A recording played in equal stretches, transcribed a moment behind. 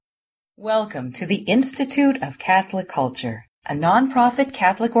Welcome to the Institute of Catholic Culture, a nonprofit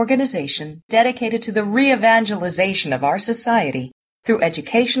Catholic organization dedicated to the re-evangelization of our society through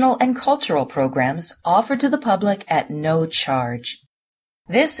educational and cultural programs offered to the public at no charge.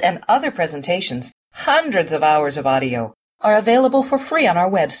 This and other presentations, hundreds of hours of audio, are available for free on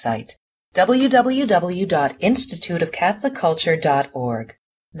our website, www.instituteofcatholicculture.org.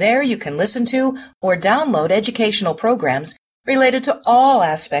 There you can listen to or download educational programs related to all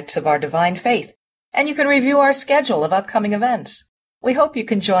aspects of our divine faith, and you can review our schedule of upcoming events. We hope you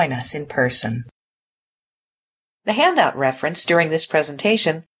can join us in person. The handout reference during this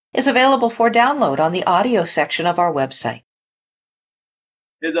presentation is available for download on the audio section of our website.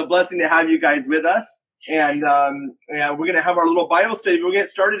 It's a blessing to have you guys with us, and we're going to have our little Bible study. We'll get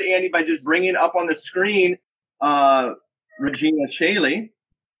started, Andy, by just bringing up on the screen Regina Chaley.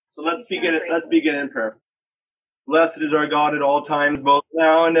 So let's begin in prayer. Blessed is our God at all times, both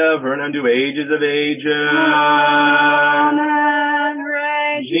now and ever, and unto ages of ages. Amen.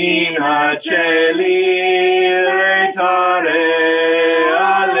 Regina Celi, retare,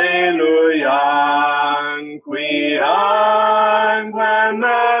 alleluia, quiam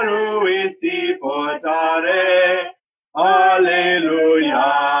meruisti portare, alleluia,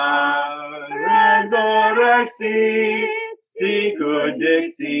 resurrexi, sicut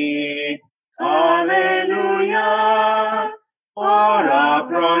dixi, Alleluia, ora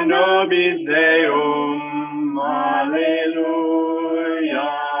pro nobis Deum, Alleluia.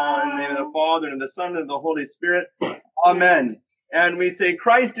 In the name of the Father, and of the Son, and of the Holy Spirit, Amen. And we say,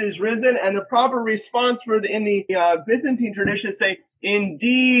 Christ is risen, and the proper response in the Byzantine tradition say,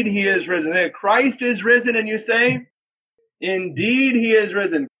 indeed he is risen. Christ is risen, and you say, indeed he is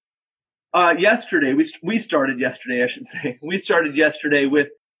risen. Yesterday, we started yesterday, I should say. We started yesterday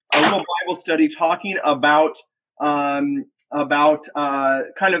with a little Bible study talking about kind of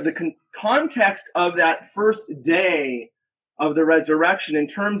the context of that first day of the resurrection in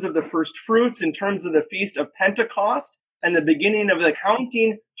terms of the first fruits, in terms of the Feast of Pentecost, and the beginning of the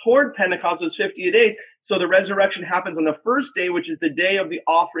counting toward Pentecost was 50 days. So the resurrection happens on the first day, which is the day of the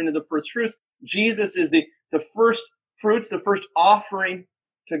offering of the first fruits. Jesus is the first fruits, the first offering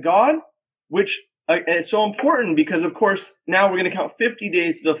to God, which and it's so important because, of course, now we're going to count 50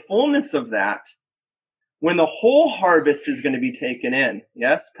 days to the fullness of that when the whole harvest is going to be taken in.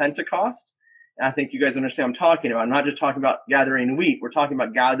 Yes, Pentecost. And I think you guys understand what I'm talking about. I'm not just talking about gathering wheat. We're talking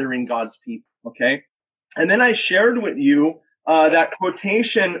about gathering God's people, okay? And then I shared with you that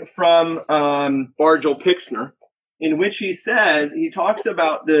quotation from Bargel Pixner, in which he talks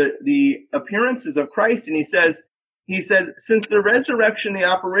about the appearances of Christ, and he says, since the resurrection, the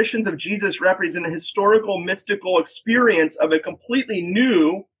apparitions of Jesus represent a historical, mystical experience of a completely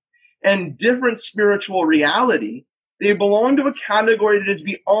new and different spiritual reality, they belong to a category that is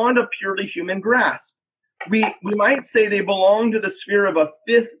beyond a purely human grasp. We might say they belong to the sphere of a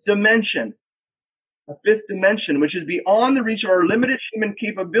fifth dimension, which is beyond the reach of our limited human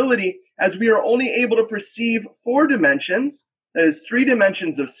capability, as we are only able to perceive 4 dimensions, that is 3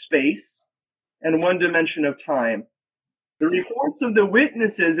 dimensions of space and 1 dimension of time. The reports of the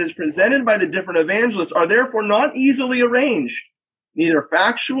witnesses as presented by the different evangelists are therefore not easily arranged, neither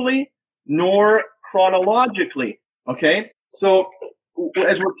factually nor chronologically. Okay? So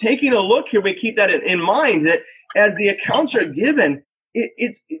as we're taking a look here, we keep that in mind, that as the accounts are given,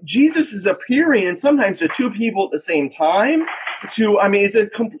 Jesus is appearing and sometimes to 2 people at the same time. It's a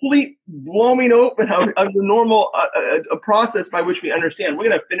complete blowing open of the normal process by which we understand. We're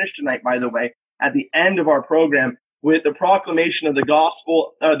going to finish tonight, by the way, at the end of our program, with the proclamation of the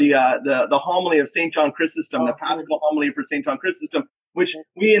gospel, the homily of St. John Chrysostom, the Paschal homily for St. John Chrysostom, which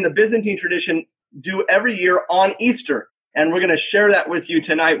we in the Byzantine tradition do every year on Easter. And we're going to share that with you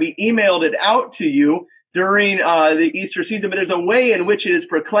tonight. We emailed it out to you during the Easter season, but there's a way in which it is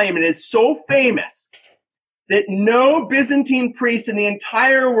proclaimed, and it's so famous that no Byzantine priest in the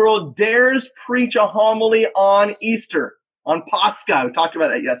entire world dares preach a homily on Easter, on Pascha. We talked about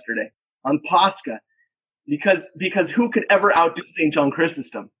that yesterday, on Pascha. Because who could ever outdo St. John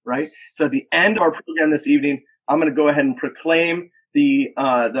Chrysostom, right? So at the end of our program this evening, I'm going to go ahead and proclaim the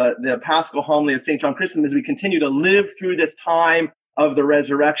Paschal homily of St. John Chrysostom as we continue to live through this time of the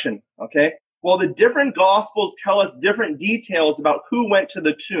resurrection, okay? Well, the different Gospels tell us different details about who went to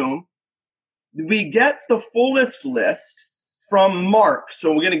the tomb. We get the fullest list from Mark.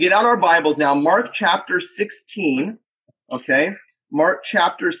 So we're going to get out our Bibles now. Mark chapter 16, okay? Mark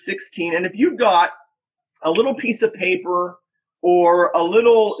chapter 16. And if you've got a little piece of paper or a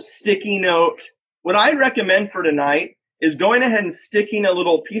little sticky note, what I recommend for tonight is going ahead and sticking a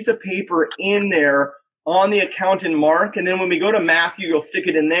little piece of paper in there on the account in Mark. And then when we go to Matthew, you'll stick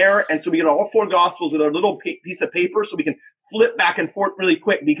it in there. And so we get all 4 Gospels with our little piece of paper so we can flip back and forth really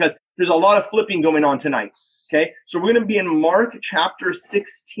quick because there's a lot of flipping going on tonight. Okay, so we're going to be in Mark chapter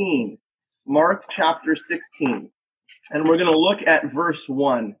 16. Mark chapter 16. And we're going to look at verse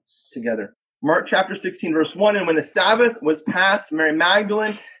 1 together. Mark chapter 16, verse 1. And when the Sabbath was past, Mary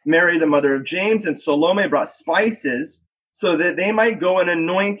Magdalene, Mary the mother of James, and Salome brought spices so that they might go and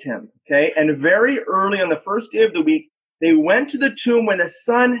anoint him. Okay, and very early on the first day of the week, they went to the tomb when the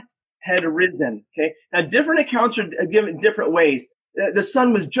sun had risen. Okay, now different accounts are given different ways. The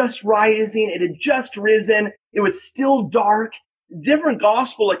sun was just rising. It had just risen. It was still dark. Different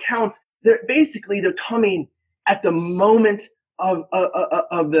gospel accounts, they're coming at the moment of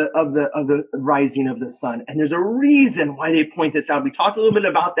the rising of the sun. And there's a reason why they point this out. We talked a little bit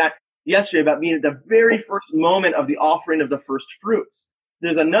about that yesterday, about being at the very first moment of the offering of the first fruits.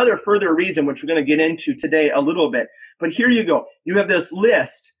 There's another further reason, which we're going to get into today a little bit. But here you go. You have this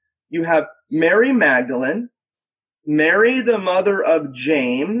list. You have Mary Magdalene, Mary, the mother of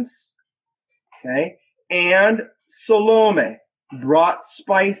James, okay, and Salome brought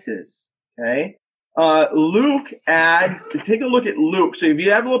spices, okay. Luke adds, take a look at Luke. So if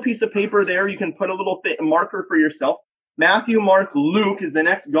you have a little piece of paper there, you can put a little marker for yourself. Matthew, Mark, Luke is the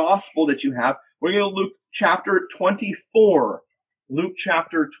next gospel that you have. We're going to Luke chapter 24. Luke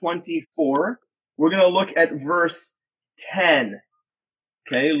chapter 24. We're going to look at verse 10.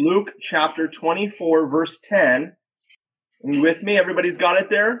 Okay, Luke chapter 24, verse 10. Are you with me? Everybody's got it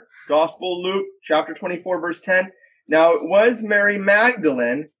there? Gospel Luke chapter 24, verse 10. Now it was Mary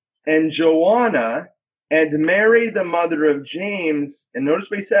Magdalene and Joanna and Mary, the mother of James. And notice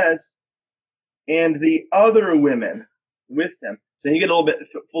what he says, and the other women with them. So you get a little bit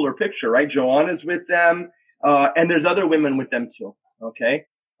fuller picture, right? Joanna's with them, and there's other women with them too. Okay.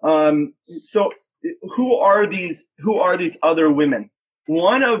 So who are these other women?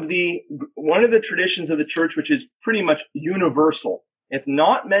 One of the traditions of the church, which is pretty much universal. It's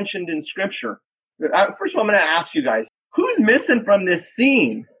not mentioned in scripture. First of all, I'm going to ask you guys, who's missing from this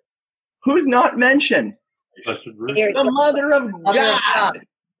scene? Who's not mentioned? The mother of God,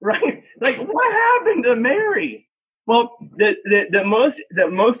 right? Like, what happened to Mary? Well, the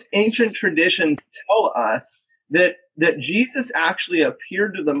most ancient traditions tell us that Jesus actually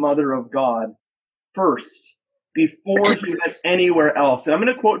appeared to the mother of God first, before he went anywhere else. And I'm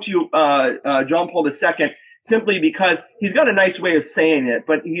going to quote to you John Paul II, simply because he's got a nice way of saying it,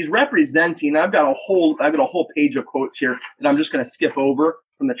 but he's representing. I've got a whole page of quotes here that I'm just going to skip over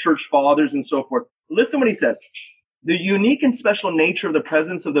from the church fathers and so forth. Listen what he says. The unique and special nature of the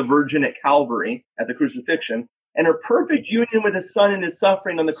presence of the Virgin at Calvary, at the crucifixion, and her perfect union with his son in his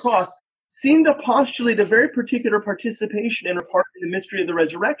suffering on the cross seemed to postulate a very particular participation in her part in the mystery of the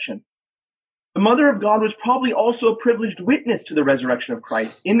resurrection. The Mother of God was probably also a privileged witness to the resurrection of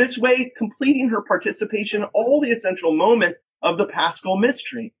Christ, in this way completing her participation in all the essential moments of the Paschal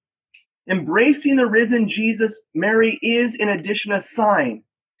mystery. Embracing the risen Jesus, Mary is, in addition, a sign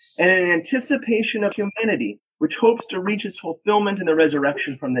and an anticipation of humanity, which hopes to reach its fulfillment in the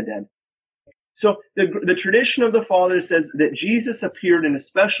resurrection from the dead. So the tradition of the fathers says that Jesus appeared in a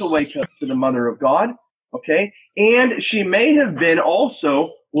special way to the Mother of God, okay? And she may have been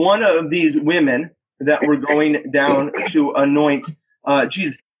also one of these women that were going down to anoint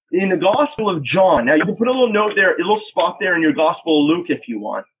Jesus. In the Gospel of John, now you can put a little note there, a little spot there in your Gospel of Luke if you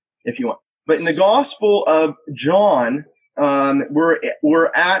want. But in the Gospel of John,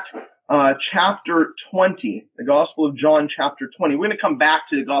 we're at chapter 20, the Gospel of John, chapter 20. We're going to come back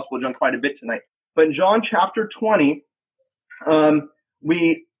to the Gospel of John quite a bit tonight. But in John chapter 20,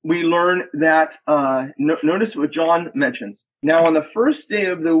 we learn that, notice what John mentions. Now, on the first day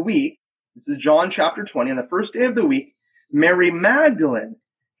of the week, this is John chapter 20, on the first day of the week, Mary Magdalene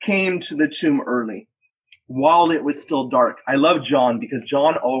came to the tomb early while it was still dark. I love John because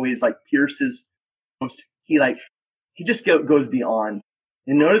John always pierces, he just goes beyond.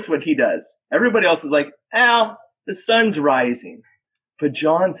 And notice what he does. Everybody else is like, the sun's rising. But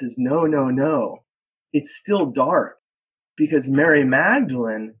John says, no. It's still dark because Mary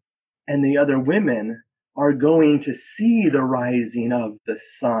Magdalene and the other women are going to see the rising of the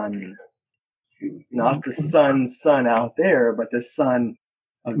sun. Not the sun out there, but the sun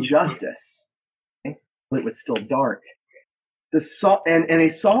of justice. It was still dark. And they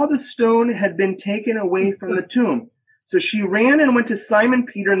saw the stone had been taken away from the tomb. So she ran and went to Simon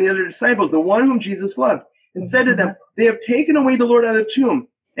Peter and the other disciples, the one whom Jesus loved, and said to them, they have taken away the Lord out of the tomb.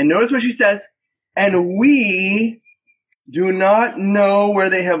 And notice what she says, and we do not know where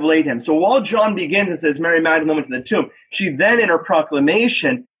they have laid him. So while John begins and says Mary Magdalene went to the tomb, she then in her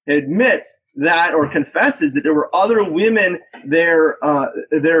proclamation admits that or confesses that there were other women there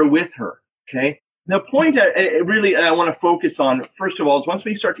with her. Okay. The point I want to focus on, first of all, is once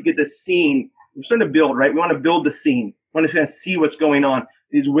we start to get this scene, we're starting to build, right? We want to build the scene. We want to kind of see what's going on.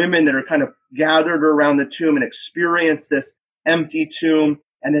 These women that are kind of gathered around the tomb and experience this empty tomb,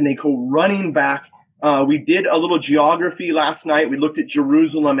 and then they go running back. We did a little geography last night. We looked at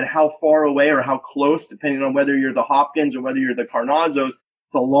Jerusalem and how far away or how close, depending on whether you're the Hopkins or whether you're the Carnazos.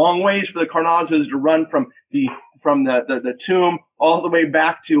 It's a long ways for the Carnazos to run from the tomb all the way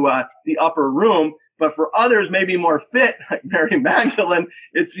back to the upper room. But for others, maybe more fit, like Mary Magdalene,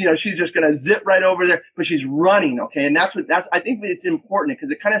 it's, she's just going to zip right over there, but she's running. Okay. And I think that it's important because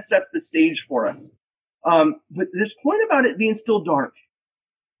it kind of sets the stage for us. But this point about it being still dark,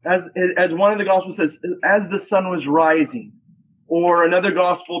 as one of the gospels says, as the sun was rising, or another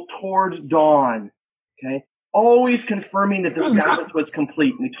gospel towards dawn. Okay. Always confirming that the Sabbath was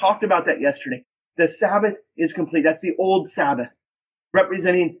complete. We talked about that yesterday. The Sabbath is complete. That's the old Sabbath,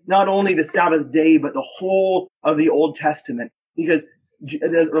 representing not only the Sabbath day, but the whole of the Old Testament. Because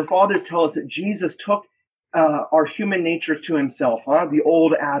our fathers tell us that Jesus took our human nature to himself, the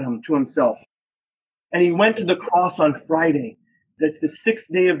old Adam to himself. And he went to the cross on Friday. That's the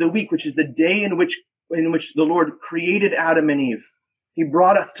sixth day of the week, which is the day in which the Lord created Adam and Eve. He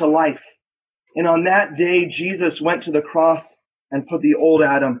brought us to life. And on that day, Jesus went to the cross and put the old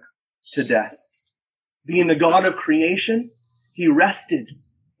Adam to death. Being the God of creation, he rested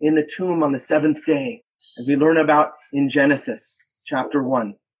in the tomb on the seventh day, as we learn about in Genesis chapter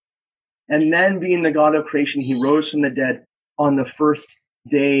 1. And then being the God of creation, he rose from the dead on the first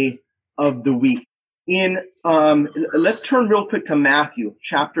day of the week. Let's turn real quick to Matthew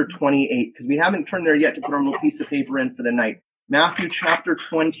chapter 28, because we haven't turned there yet to put our little piece of paper in for the night. Matthew chapter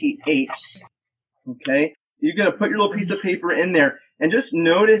 28. Okay. You're going to put your little piece of paper in there and just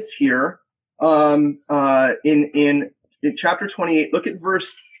notice here, in chapter 28, look at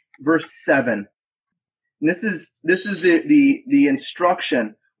verse 7. And this is the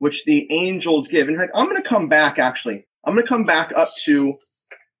instruction which the angels give. In fact, I'm going to come back up to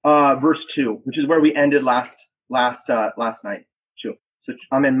verse 2, which is where we ended last night. So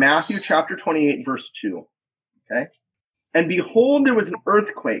I'm in Matthew chapter 28, verse 2. Okay. And behold, there was an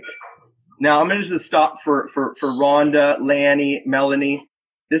earthquake. Now I'm going to just stop for Rhonda, Lanny, Melanie.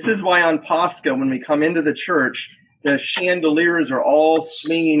 This is why on Pascha, when we come into the church, the chandeliers are all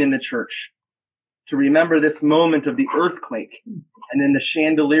swinging in the church to remember this moment of the earthquake. And then the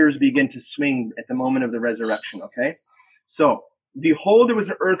chandeliers begin to swing at the moment of the resurrection. Okay. So behold, there was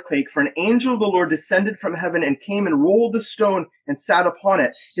an earthquake, for an angel of the Lord descended from heaven and came and rolled the stone and sat upon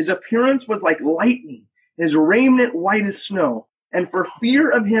it. His appearance was like lightning, his raiment white as snow. And for fear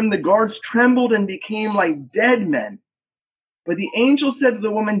of him, the guards trembled and became like dead men. But the angel said to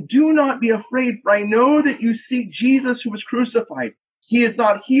the woman, do not be afraid, for I know that you seek Jesus who was crucified. He is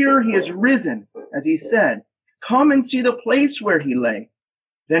not here, he is risen, as he said. Come and see the place where he lay.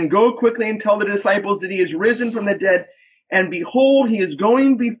 Then go quickly and tell the disciples that he is risen from the dead. And behold, he is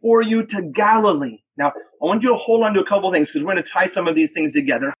going before you to Galilee. Now, I want you to hold on to a couple of things because we're going to tie some of these things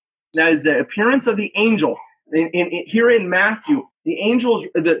together. That is the appearance of the angel. Here in Matthew,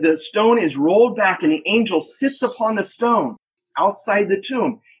 the stone is rolled back and the angel sits upon the stone outside the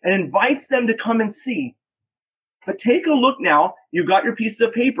tomb and invites them to come and see. But take a look now. You've got your piece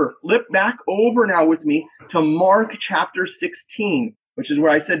of paper. Flip back over now with me to Mark chapter 16, which is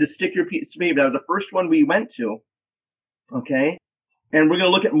where I said to stick your piece of paper. That was the first one we went to. Okay. And we're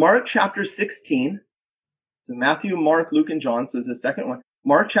going to look at Mark chapter 16. So Matthew, Mark, Luke, and John. So it's the second one.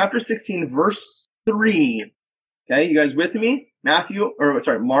 Mark chapter 16, verse 3. Okay. You guys with me?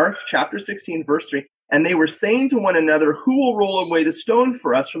 Mark chapter 16, verse 3. And they were saying to one another, who will roll away the stone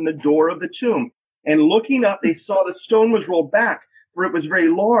for us from the door of the tomb? And looking up, they saw the stone was rolled back, for it was very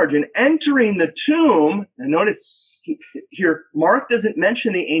large. And entering the tomb, and notice here, Mark doesn't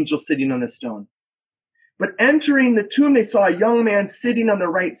mention the angel sitting on the stone. But entering the tomb, they saw a young man sitting on the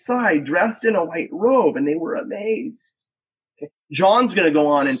right side, dressed in a white robe, and they were amazed. Okay. John's going to go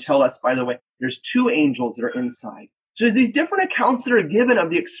on and tell us, by the way, there's two angels that are inside. So there's these different accounts that are given of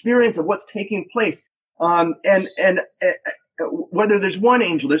the experience of what's taking place. Whether there's one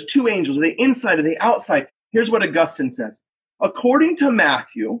angel, there's two angels, are they inside, are they outside? Here's what Augustine says. According to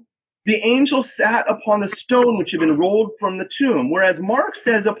Matthew, the angel sat upon the stone which had been rolled from the tomb, whereas Mark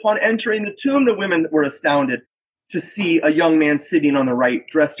says upon entering the tomb, the women were astounded to see a young man sitting on the right,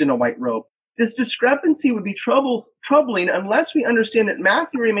 dressed in a white robe. This discrepancy would be troubling unless we understand that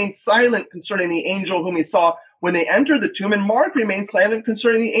Matthew remains silent concerning the angel whom he saw when they entered the tomb, and Mark remains silent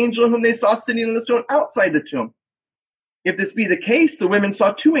concerning the angel whom they saw sitting on the stone outside the tomb. If this be the case, the women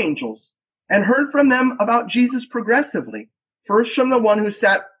saw two angels and heard from them about Jesus progressively. First from the one who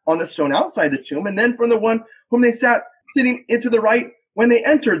sat on the stone outside the tomb, and then from the one whom they sat sitting into the right when they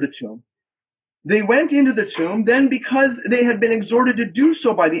entered the tomb. They went into the tomb, then because they had been exhorted to do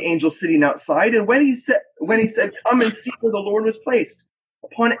so by the angel sitting outside, and when he said, come and see where the Lord was placed.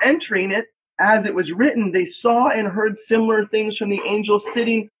 Upon entering it, as it was written, they saw and heard similar things from the angel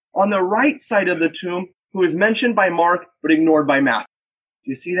sitting on the right side of the tomb, who is mentioned by Mark, but ignored by Matthew.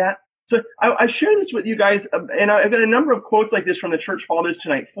 Do you see that? So I share this with you guys, and I've got a number of quotes like this from the church fathers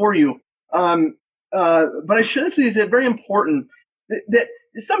tonight for you. But I share this with you. It's very important that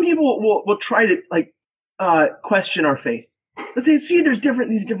some people will try to question our faith. Let's say, see, there's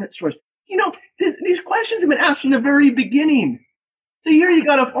these different stories. You know, these questions have been asked from the very beginning. So here you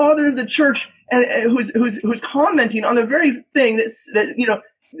got a father of the church and who's commenting on the very thing that you know,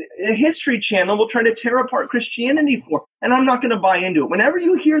 a History Channel will try to tear apart Christianity for. And I'm not going to buy into it. Whenever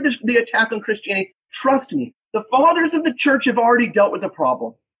you hear the attack on Christianity, trust me, the fathers of the church have already dealt with the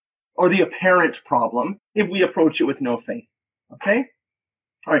problem, or the apparent problem, if we approach it with no faith. Okay?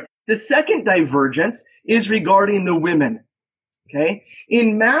 All right. The second divergence is regarding the women. Okay?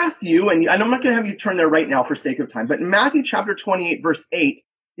 In Matthew, and I'm not going to have you turn there right now for sake of time, but in Matthew chapter 28, verse 8,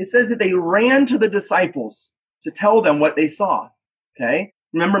 it says that they ran to the disciples to tell them what they saw. Okay?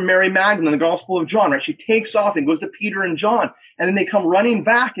 Remember Mary Magdalene in the Gospel of John, right? She takes off and goes to Peter and John, and then they come running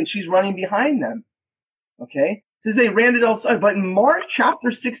back, and she's running behind them. Okay? It says they ran to outside, but in Mark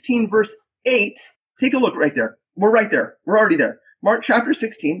chapter 16, verse 8, take a look right there. We're right there. We're already there. Mark chapter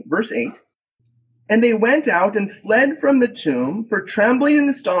 16, verse 8. And they went out and fled from the tomb, for trembling and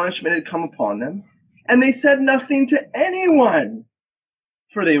astonishment had come upon them. And they said nothing to anyone,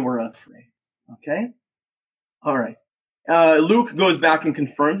 for they were afraid. Okay? All right. Luke goes back and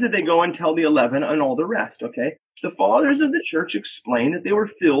confirms it. They go and tell the 11 and all the rest. Okay? The fathers of the church explain that they were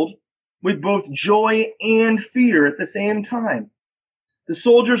filled with both joy and fear at the same time. The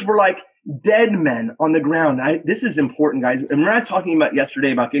soldiers were like dead men on the ground. This is important, guys. Remember I was talking about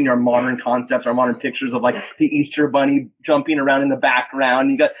yesterday about getting our modern concepts, our modern pictures of like the Easter bunny jumping around in the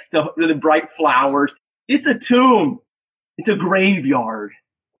background. You got the bright flowers. It's a tomb. It's a graveyard.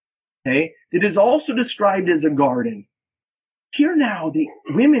 Okay? It is also described as a garden. Here now, the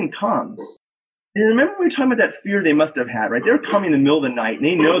women come. And remember we were talking about that fear they must have had, right? They're coming in the middle of the night, and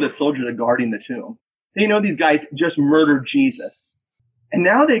they know the soldiers are guarding the tomb. They know these guys just murdered Jesus. And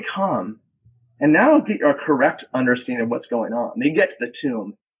now they come, and now get a correct understanding of what's going on. They get to the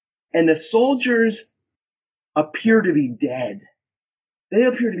tomb, and the soldiers appear to be dead. They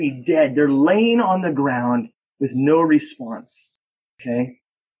appear to be dead. They're laying on the ground with no response. Okay?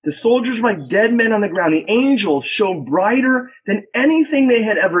 The soldiers were like dead men on the ground. The angels shone brighter than anything they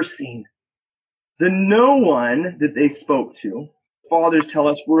had ever seen. The no one that they spoke to, fathers tell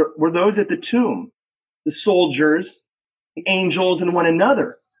us, were those at the tomb. The soldiers, the angels, and one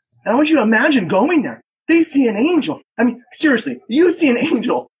another. And I want you to imagine going there. They see an angel. I mean, seriously, you see an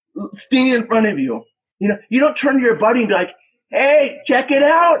angel standing in front of you. You know, you don't turn to your buddy and be like, hey, check it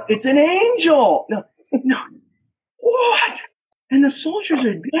out. It's an angel. No. What? And the soldiers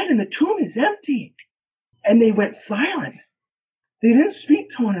are dead and the tomb is empty. And they went silent. They didn't speak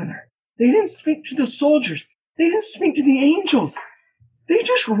to one another. They didn't speak to the soldiers. They didn't speak to the angels. They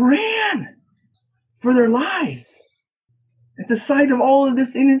just ran for their lives. At the sight of all of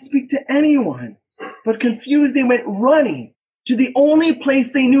this, they didn't speak to anyone. But confused, they went running to the only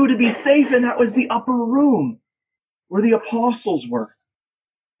place they knew to be safe, and that was the upper room where the apostles were.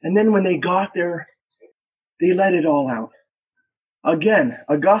 And then when they got there, they let it all out. Again,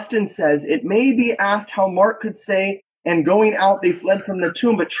 Augustine says, it may be asked how Mark could say, and going out they fled from the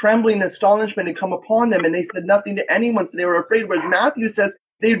tomb, but trembling and astonishment had come upon them, and they said nothing to anyone, for they were afraid. Whereas Matthew says,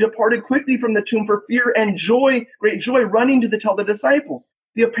 they departed quickly from the tomb for fear and joy, great joy, running to tell the disciples.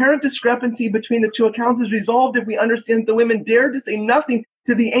 The apparent discrepancy between the two accounts is resolved if we understand that the women dared to say nothing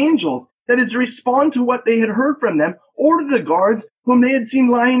to the angels, that is, to respond to what they had heard from them, or to the guards whom they had seen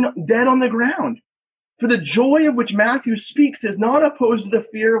lying dead on the ground. For the joy of which Matthew speaks is not opposed to the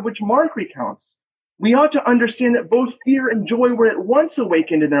fear of which Mark recounts. We ought to understand that both fear and joy were at once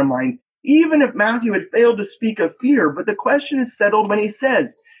awakened in their minds, even if Matthew had failed to speak of fear. But the question is settled when he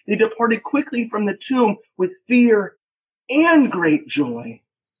says, they departed quickly from the tomb with fear and great joy.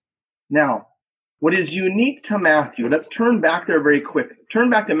 Now, what is unique to Matthew, let's turn back there very quick. Turn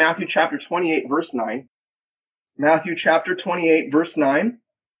back to Matthew chapter 28, verse 9. Matthew chapter 28, verse 9.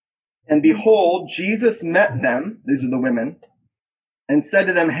 And behold, Jesus met them, these are the women, and said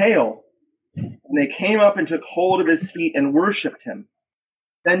to them, Hail. And they came up and took hold of his feet and worshipped him.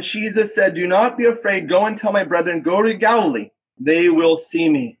 Then Jesus said, do not be afraid. Go and tell my brethren, go to Galilee. They will see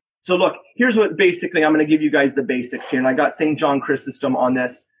me. So look, here's what basically, I'm going to give you guys the basics here. And I got St. John Chrysostom on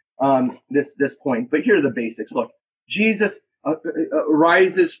this point. But here are the basics. Look, Jesus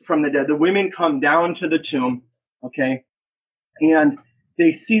rises from the dead. The women come down to the tomb, okay? And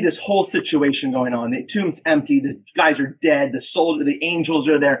they see this whole situation going on. The tomb's empty. The guys are dead. The angels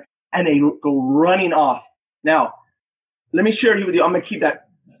are there. And they go running off. Now, let me share with you. I'm going to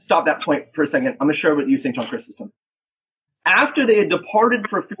stop that point for a second. I'm going to share with you St. John Chrysostom. After they had departed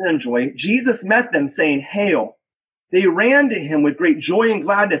for fear and joy, Jesus met them, saying, Hail. They ran to him with great joy and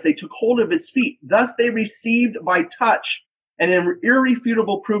gladness. They took hold of his feet. Thus they received by touch an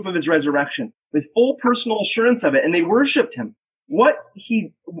irrefutable proof of his resurrection, with full personal assurance of it, and they worshipped him. What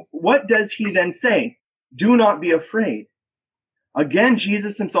does he then say? Do not be afraid. Again,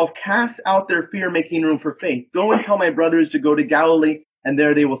 Jesus himself casts out their fear, making room for faith. Go and tell my brothers to go to Galilee, and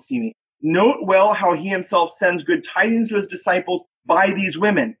there they will see me. Note well how he himself sends good tidings to his disciples by these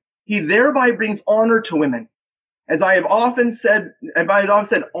women. He thereby brings honor to women. As I have often said,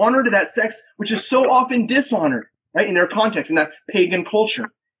 honor to that sex which is so often dishonored, right, in their context, in that pagan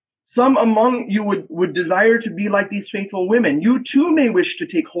culture. Some among you would desire to be like these faithful women. You too may wish to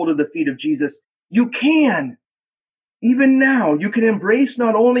take hold of the feet of Jesus. You can. Even now, you can embrace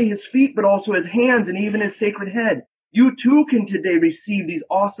not only his feet, but also his hands and even his sacred head. You too can today receive these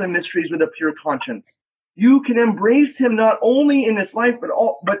awesome mysteries with a pure conscience. You can embrace him not only in this life,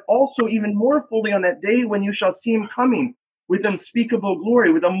 but also even more fully on that day when you shall see him coming with unspeakable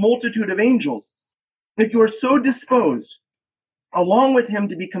glory, with a multitude of angels. If you are so disposed, along with him,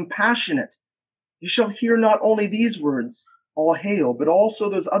 to be compassionate, you shall hear not only these words, all hail, but also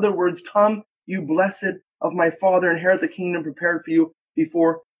those other words, come, you blessed of my Father, inherit the kingdom prepared for you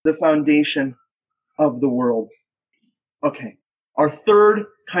before the foundation of the world. Okay, our third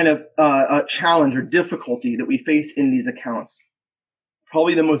kind of challenge or difficulty that we face in these accounts,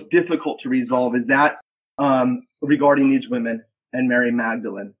 probably the most difficult to resolve, is that regarding these women and Mary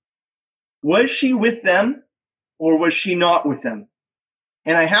Magdalene. Was she with them or was she not with them?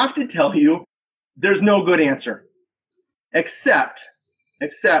 And I have to tell you, there's no good answer, except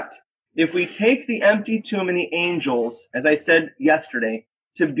if we take the empty tomb and the angels, as I said yesterday,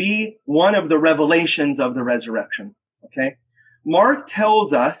 to be one of the revelations of the resurrection. Okay. Mark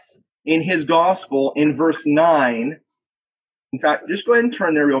tells us in his gospel in verse 9. In fact, just go ahead and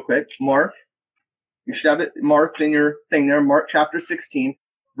turn there real quick. Mark, you should have it marked in your thing there. Mark chapter 16,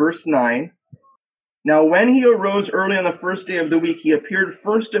 verse 9. Now, when he arose early on the first day of the week, he appeared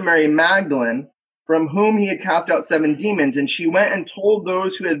first to Mary Magdalene, from whom he had cast out 7 demons. And she went and told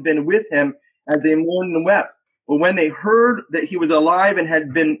those who had been with him as they mourned and wept. But when they heard that he was alive and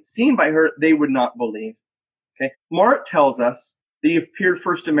had been seen by her, they would not believe. Okay. Mark tells us that he appeared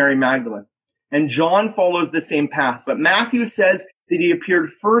first to Mary Magdalene, and John follows the same path. But Matthew says that he appeared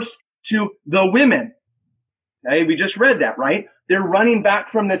first to the women. Okay, we just read that, right? They're running back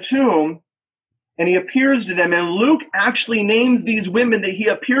from the tomb, and he appears to them. And Luke actually names these women that he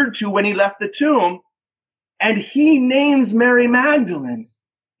appeared to when he left the tomb, and he names Mary Magdalene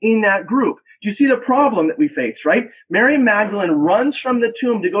in that group. Do you see the problem that we face, right? Mary Magdalene runs from the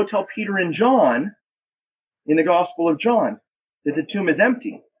tomb to go tell Peter and John in the Gospel of John that the tomb is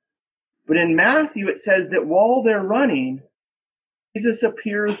empty. But in Matthew, it says that while they're running, Jesus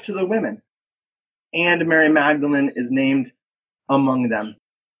appears to the women, and Mary Magdalene is named among them.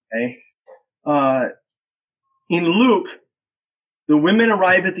 Okay. In Luke, the women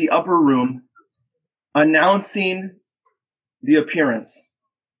arrive at the upper room announcing the appearance,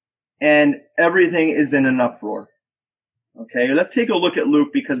 and everything is in an uproar. Okay, let's take a look at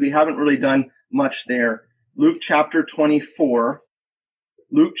Luke because we haven't really done much there. Luke chapter 24,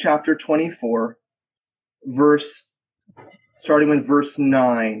 starting with verse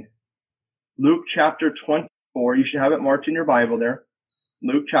 9. Luke chapter 24, you should have it marked in your Bible there.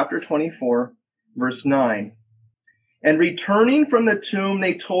 Luke chapter 24, verse 9. And returning from the tomb,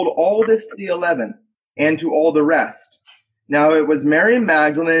 they told all this to the 11 and to all the rest. Now it was Mary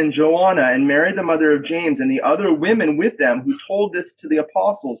Magdalene and Joanna and Mary the mother of James and the other women with them who told this to the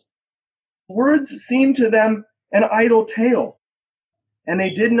apostles. Words seemed to them an idle tale, and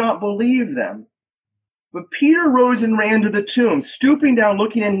they did not believe them. But Peter rose and ran to the tomb. Stooping down,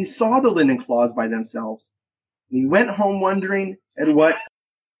 looking in, he saw the linen cloths by themselves. And he went home wondering at what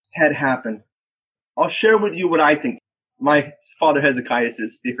had happened. I'll share with you what I think. My father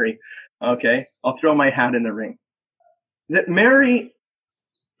Hezekiah's theory. Okay, I'll throw my hat in the ring. That Mary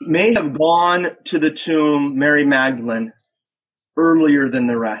may have gone to the tomb, Mary Magdalene, earlier than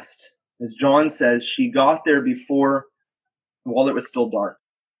the rest. As John says, she got there while it was still dark.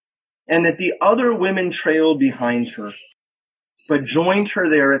 and that the other women trailed behind her, but joined her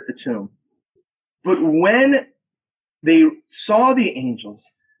there at the tomb. But when they saw the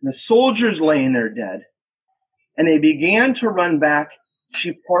angels and the soldiers laying there dead, and they began to run back,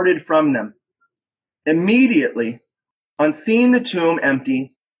 she parted from them. Immediately, on seeing the tomb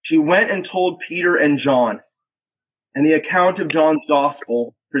empty, she went and told Peter and John. And the account of John's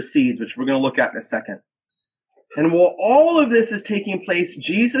gospel proceeds, which we're going to look at in a second. And while all of this is taking place,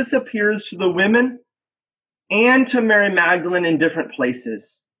 Jesus appears to the women and to Mary Magdalene in different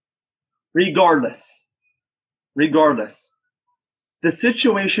places. Regardless, the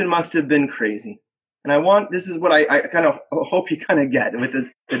situation must have been crazy. And this is what I kind of hope you kind of get with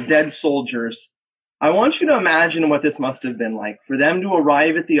the dead soldiers. I want you to imagine what this must have been like for them to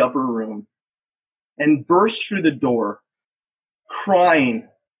arrive at the upper room and burst through the door, crying,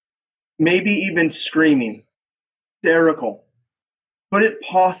 maybe even screaming, hysterical. Could it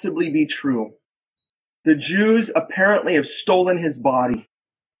possibly be true? The Jews apparently have stolen his body.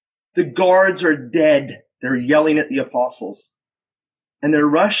 The guards are dead. They're yelling at the apostles. And they're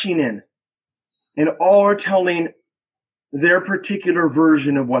rushing in. And all are telling their particular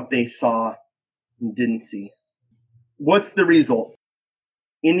version of what they saw and didn't see. What's the result?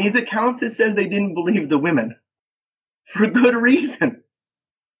 In these accounts, it says they didn't believe the women. For good reason.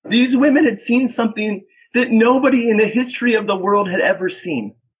 These women had seen something that nobody in the history of the world had ever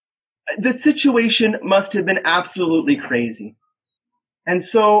seen. The situation must have been absolutely crazy. And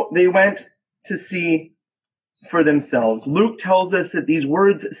so they went to see for themselves. Luke tells us that these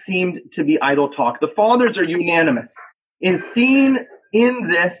words seemed to be idle talk. The fathers are unanimous in seeing in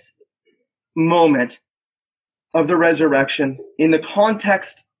this moment of the resurrection in the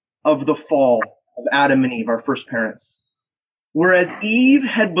context of the fall of Adam and Eve, our first parents. Whereas Eve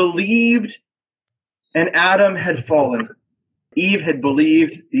had believed and Adam had fallen, Eve had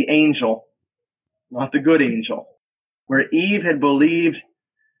believed the angel, not the good angel. Where Eve had believed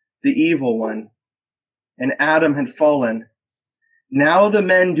the evil one and Adam had fallen, now the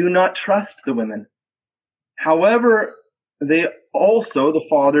men do not trust the women. However, they also, the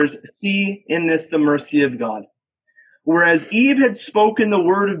fathers, see in this the mercy of God. Whereas Eve had spoken the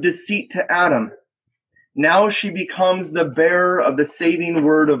word of deceit to Adam, now she becomes the bearer of the saving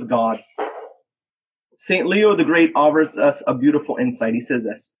word of God. St. Leo the Great offers us a beautiful insight. He says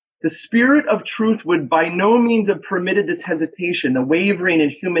this: the Spirit of truth would by no means have permitted this hesitation, the wavering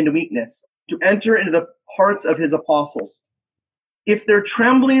and human weakness, to enter into the hearts of his apostles. If their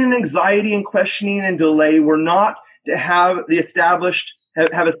trembling and anxiety and questioning and delay were not to have established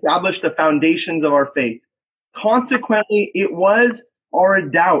the foundations of our faith. Consequently, it was our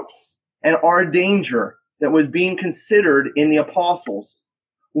doubts and our danger that was being considered in the apostles.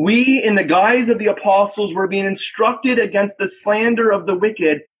 We, in the guise of the apostles, were being instructed against the slander of the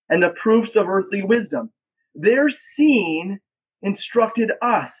wicked and the proofs of earthly wisdom. Their seeing instructed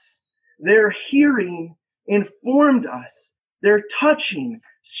us. Their hearing informed us. Their touching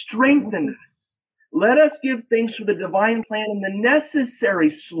strengthened us. Let us give thanks for the divine plan and the necessary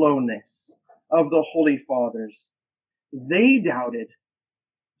slowness of the Holy Fathers. They doubted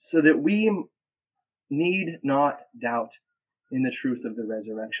so that we need not doubt in the truth of the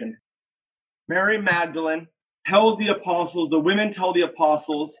resurrection. Mary Magdalene tells the apostles, the women tell the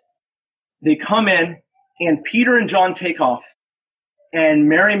apostles, they come in and Peter and John take off and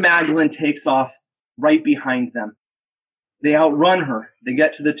Mary Magdalene takes off right behind them. They outrun her. They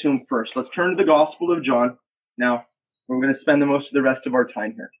get to the tomb first. Let's turn to the Gospel of John. Now, we're going to spend the most of the rest of our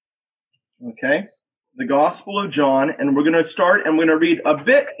time here. Okay? The Gospel of John, and we're going to start, and we're going to read a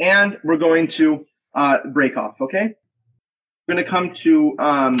bit, and we're going to break off, okay? We're going to come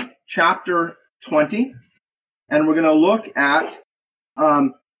to chapter 20, and we're going to look at,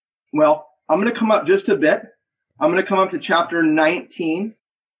 I'm going to come up just a bit. I'm going to come up to chapter 19,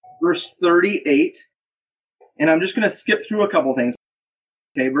 verse 38. And I'm just going to skip through a couple things.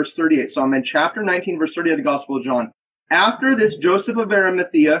 Okay, verse 38. So I'm in chapter 19, verse 30 of the Gospel of John. After this, Joseph of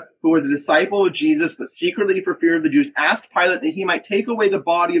Arimathea, who was a disciple of Jesus, but secretly for fear of the Jews, asked Pilate that he might take away the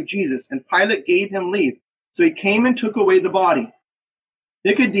body of Jesus. And Pilate gave him leave. So he came and took away the body.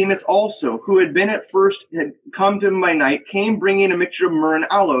 Nicodemus also, who had come to him by night, came bringing a mixture of myrrh and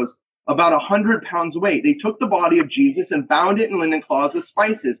aloes, about 100 pounds weight. They took the body of Jesus and bound it in linen cloths with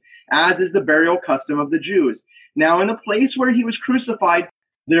spices, as is the burial custom of the Jews. Now in the place where he was crucified,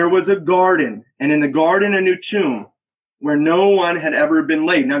 there was a garden, and in the garden a new tomb, where no one had ever been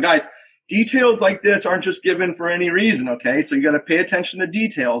laid. Now guys, details like this aren't just given for any reason, okay? So you got to pay attention to the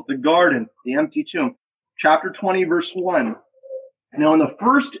details. The garden, the empty tomb. Chapter 20, verse 1. Now on the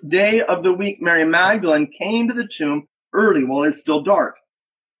first day of the week, Mary Magdalene came to the tomb early while it is still dark,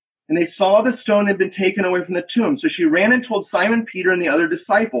 And they saw the stone had been taken away from the tomb. So she ran and told Simon Peter and the other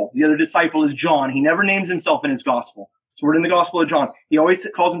disciple. The other disciple is John. He never names himself in his gospel. So we're in the Gospel of John. He always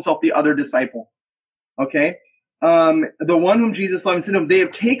calls himself the other disciple. Okay? The one whom Jesus loved and said to him, they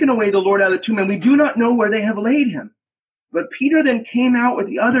have taken away the Lord out of the tomb, and we do not know where they have laid him. But Peter then came out with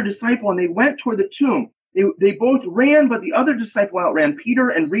the other disciple, and they went toward the tomb. They both ran, but the other disciple outran Peter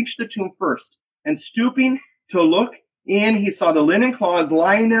and reached the tomb first. And stooping to look in, he saw the linen cloths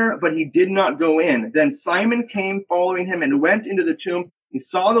lying there, but he did not go in. Then Simon came following him and went into the tomb. He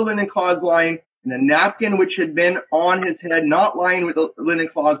saw the linen cloths lying, and the napkin which had been on his head, not lying with the linen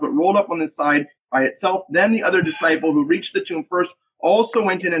cloths, but rolled up on the side by itself. Then the other disciple who reached the tomb first also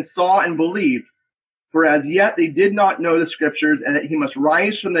went in and saw and believed. For as yet they did not know the scriptures and that he must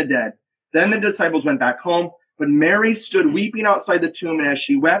rise from the dead. Then the disciples went back home, but Mary stood weeping outside the tomb, and as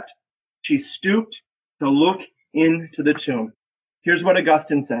she wept, she stooped to look into the tomb. Here's what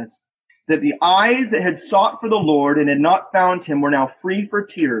Augustine says, that the eyes that had sought for the Lord and had not found him were now free for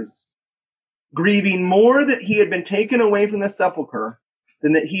tears, grieving more that he had been taken away from the sepulchre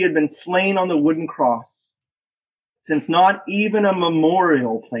than that he had been slain on the wooden cross, since not even a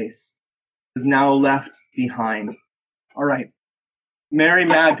memorial place is now left behind. All right. Mary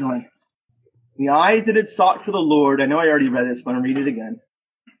Magdalene. The eyes that had sought for the Lord, I know I already read this, but I'll read it again,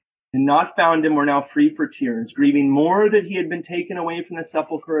 and not found him were now free for tears, grieving more that he had been taken away from the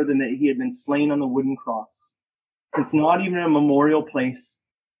sepulchre than that he had been slain on the wooden cross, since not even a memorial place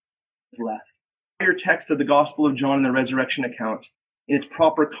is left. Your text of the Gospel of John and the resurrection account in its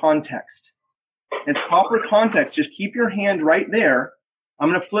proper context. In its proper context, just keep your hand right there. I'm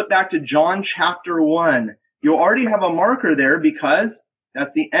going to flip back to John chapter 1. You'll already have a marker there because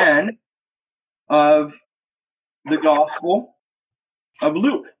that's the end of the Gospel of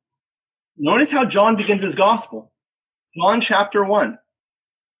Luke. Notice how John begins his Gospel. John chapter 1.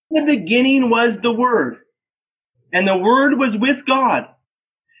 In the beginning was the Word, and the Word was with God,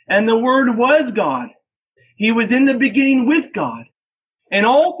 and the Word was God. He was in the beginning with God, and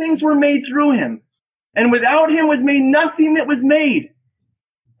all things were made through him, and without him was made nothing that was made.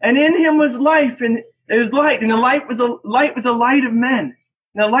 And in him was life, and it was light, and the light was a light of men.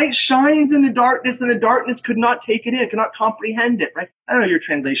 And the light shines in the darkness, and the darkness could not take it in, could not comprehend it, right? I don't know your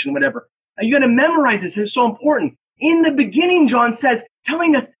translation, whatever. Now, you got to memorize this. It's so important. In the beginning, John says,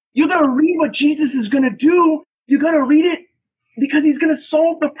 telling us, you got to read what Jesus is going to do. You got to read it because he's going to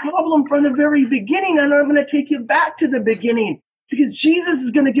solve the problem from the very beginning. And I'm going to take you back to the beginning because Jesus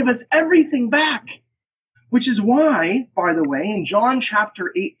is going to give us everything back, which is why, by the way, in John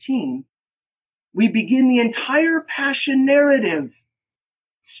chapter 18, we begin the entire passion narrative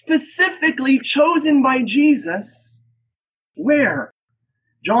specifically chosen by Jesus. Where?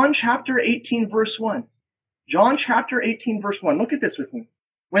 John chapter 18, verse 1. John chapter 18, verse 1. Look at this with me.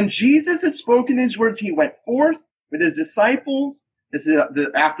 When Jesus had spoken these words, he went forth with his disciples. This is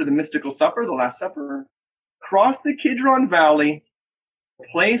after the mystical supper, the Last Supper. Crossed the Kidron Valley,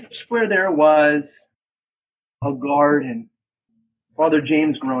 a place where there was a garden. Father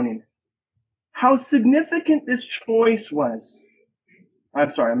James groaning. How significant this choice was. I'm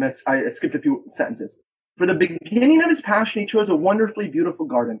sorry, I skipped a few sentences. For the beginning of his passion, he chose a wonderfully beautiful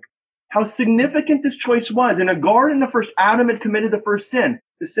garden. How significant this choice was. In a garden, the first Adam had committed the first sin,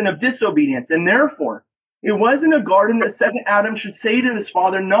 the sin of disobedience. And therefore, it was in a garden that second Adam should say to his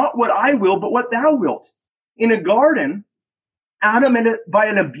father, not what I will, but what thou wilt. In a garden, Adam, by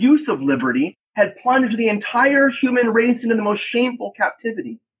an abuse of liberty, had plunged the entire human race into the most shameful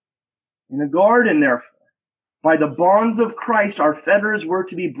captivity. In a garden, therefore, by the bonds of Christ, our fetters were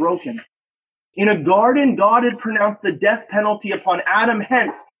to be broken. In a garden, God had pronounced the death penalty upon Adam.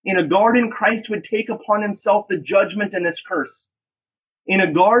 Hence, in a garden, Christ would take upon himself the judgment and this curse. In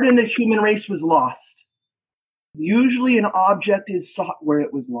a garden, the human race was lost. Usually an object is sought where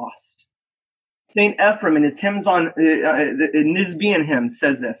it was lost. St. Ephrem in his hymns on Nisbean hymns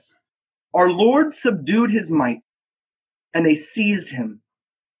says this, our Lord subdued his might, and they seized him,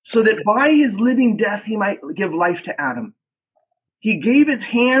 so that by his living death he might give life to Adam. He gave his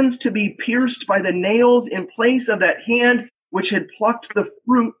hands to be pierced by the nails in place of that hand which had plucked the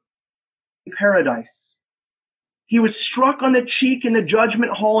fruit in paradise. He was struck on the cheek in the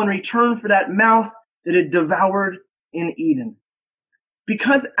judgment hall in return for that mouth that had devoured in Eden.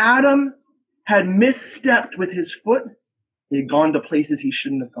 Because Adam had misstepped with his foot, he had gone to places he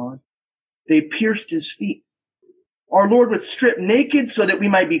shouldn't have gone. They pierced his feet. Our Lord was stripped naked so that we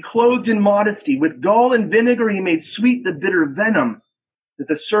might be clothed in modesty. With gall and vinegar, he made sweet the bitter venom that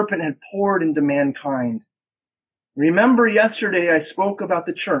the serpent had poured into mankind. Remember yesterday I spoke about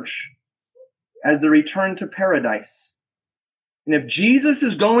the church as the return to paradise. And if Jesus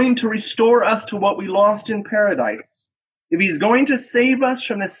is going to restore us to what we lost in paradise, if he's going to save us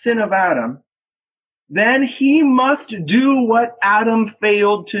from the sin of Adam, then he must do what Adam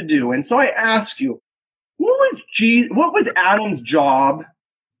failed to do. And so I ask you, what was Adam's job?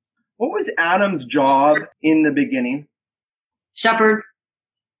 What was Adam's job in the beginning? Shepherd.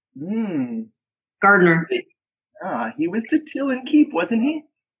 Gardener. He was to till and keep, wasn't he?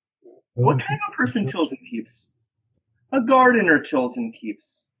 What kind of person tills and keeps? A gardener tills and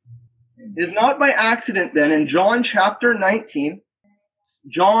keeps. It is not by accident then in John chapter 19,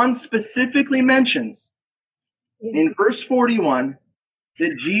 John specifically mentions in verse 41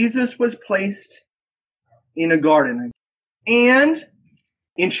 that Jesus was placed in a garden. And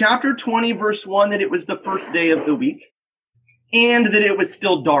in chapter 20, verse 1, that it was the first day of the week and that it was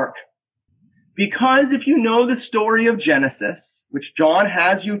still dark. Because if you know the story of Genesis, which John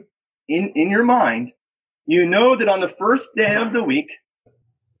has you in your mind, you know that on the first day of the week,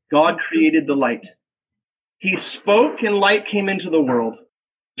 God created the light. He spoke and light came into the world.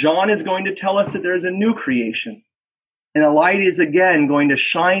 John is going to tell us that there's a new creation. And the light is again going to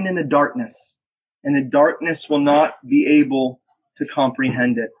shine in the darkness. And the darkness will not be able to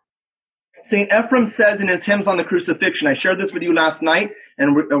comprehend it. St. Ephrem says in his hymns on the crucifixion, I shared this with you last night,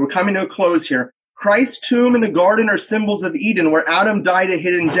 and we're coming to a close here. Christ's tomb and the garden are symbols of Eden, where Adam died a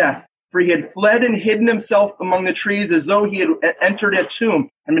hidden death. For he had fled and hidden himself among the trees as though he had entered a tomb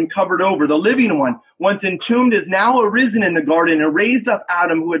and been covered over. The living one, once entombed, is now arisen in the garden and raised up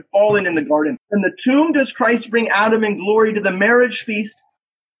Adam who had fallen in the garden. From the tomb does Christ bring Adam in glory to the marriage feast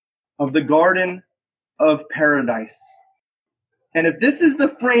of the garden of paradise. And if this is the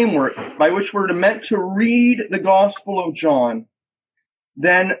framework by which we're meant to read the Gospel of John,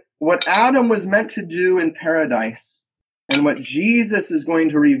 then what Adam was meant to do in paradise and what Jesus is going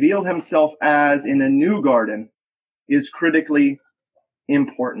to reveal himself as in the new garden is critically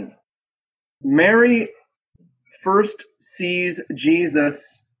important. Mary first sees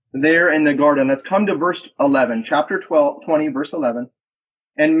Jesus there in the garden. Let's come to verse 11, chapter 20, verse 11.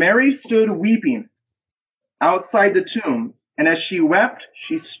 And Mary stood weeping outside the tomb. And as she wept,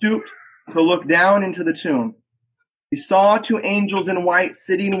 she stooped to look down into the tomb. She saw two angels in white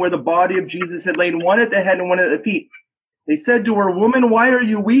sitting where the body of Jesus had lain, one at the head and one at the feet. They said to her, Woman, why are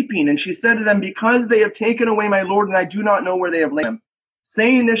you weeping? And she said to them, Because they have taken away my Lord, and I do not know where they have laid him.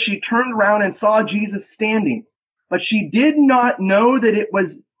 Saying this, she turned round and saw Jesus standing. But she did not know that it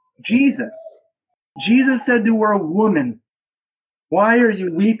was Jesus. Jesus said to her, Woman, why are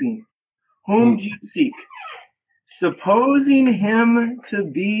you weeping? Whom do you seek? Supposing him to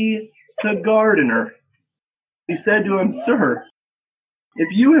be the gardener, he said to him, Sir,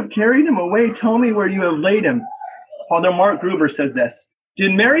 if you have carried him away, tell me where you have laid him. Father Mark Gruber says this.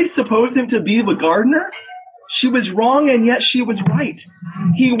 Did Mary suppose him to be the gardener? She was wrong, and yet she was right.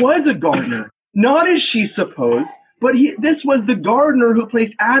 He was a gardener, not as she supposed, but this was the gardener who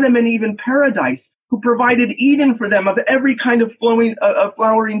placed Adam and Eve in paradise, who provided Eden for them of every kind of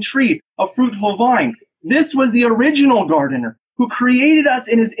flowering tree, a fruitful vine. This was the original gardener who created us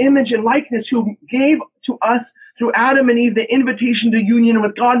in his image and likeness, who gave to us through Adam and Eve the invitation to union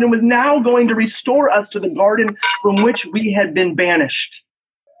with God, and was now going to restore us to the garden from which we had been banished.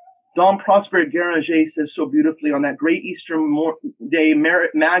 Dom Prosper Garanger says so beautifully, on that great Easter day,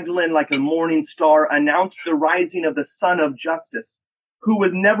 Magdalene, like a morning star, announced the rising of the Son of Justice, who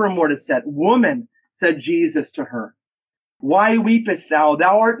was never more to set. Woman, said Jesus to her, why weepest thou?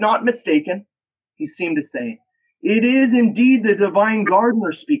 Thou art not mistaken. He seemed to say, it is indeed the divine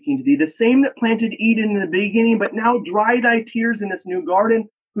gardener speaking to thee, the same that planted Eden in the beginning, but now dry thy tears in this new garden,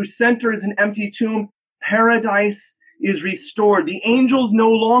 whose center is an empty tomb. Paradise is restored. The angels no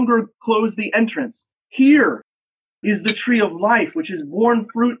longer close the entrance. Here is the tree of life, which has borne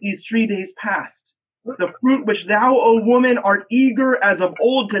fruit these 3 days past. The fruit which thou, O woman, art eager as of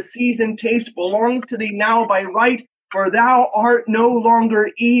old to seize and taste belongs to thee now by right, for thou art no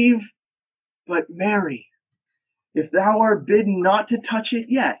longer Eve, but Mary. If thou art bidden not to touch it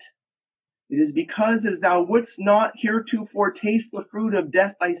yet, it is because as thou wouldst not heretofore taste the fruit of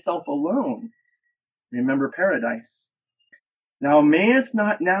death thyself alone, remember paradise, thou mayest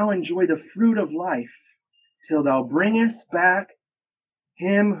not now enjoy the fruit of life till thou bringest back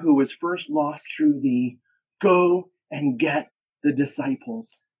him who was first lost through thee. Go and get the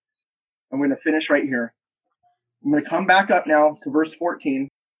disciples. I'm going to finish right here. I'm going to come back up now to verse 14.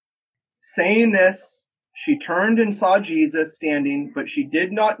 Saying this, she turned and saw Jesus standing, but she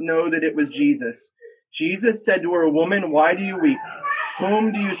did not know that it was Jesus. Jesus said to her, Woman, why do you weep?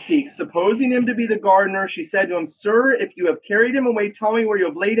 Whom do you seek? Supposing him to be the gardener, she said to him, Sir, if you have carried him away, tell me where you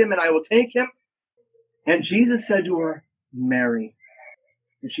have laid him, and I will take him. And Jesus said to her, Mary.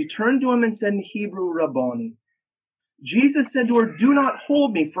 And she turned to him and said in Hebrew, Rabboni. Jesus said to her, do not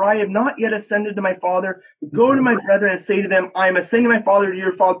hold me, for I have not yet ascended to my Father. But go to my brethren and say to them, I am ascending to my Father, to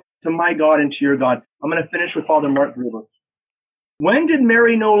your Father, to my God and to your God. I'm going to finish with Father Mark Gruber. When did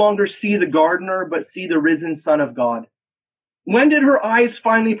Mary no longer see the gardener, but see the risen Son of God? When did her eyes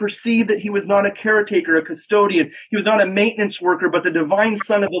finally perceive that he was not a caretaker, a custodian? He was not a maintenance worker, but the divine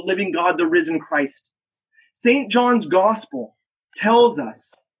Son of the living God, the risen Christ. St. John's Gospel tells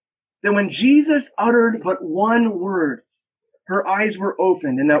us that when Jesus uttered but one word, her eyes were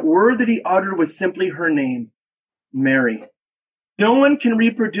opened, and that word that he uttered was simply her name, Mary. No one can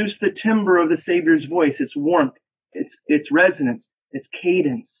reproduce the timbre of the Savior's voice, its warmth, its resonance, its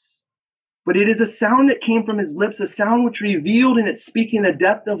cadence. But it is a sound that came from his lips, a sound which revealed in its speaking the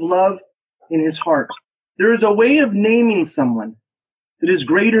depth of love in his heart. There is a way of naming someone that is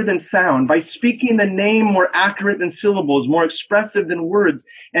greater than sound, by speaking the name more accurate than syllables, more expressive than words.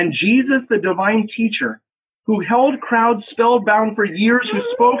 And Jesus, the divine teacher, who held crowds spellbound for years, who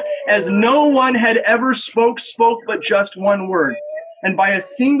spoke as no one had ever spoke but just one word. And by a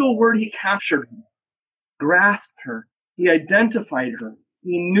single word, he captured her, grasped her, he identified her,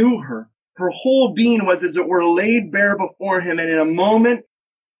 he knew her. Her whole being was, as it were, laid bare before him. And in a moment,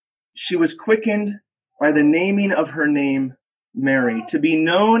 she was quickened by the naming of her name, Mary. To be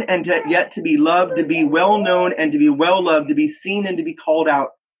known and yet to be loved, to be well known and to be well loved, to be seen and to be called out,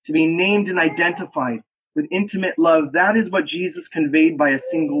 to be named and identified with intimate love. That is what Jesus conveyed by a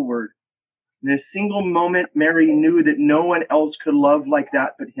single word. In a single moment, Mary knew that no one else could love like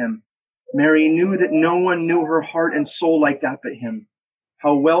that but him. Mary knew that no one knew her heart and soul like that but him.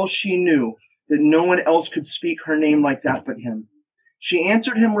 How well she knew that no one else could speak her name like that but him. She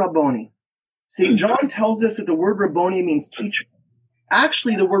answered him, Rabboni. St. John tells us that the word Rabboni means teacher.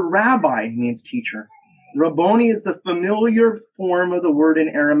 Actually, the word rabbi means teacher. Rabboni is the familiar form of the word in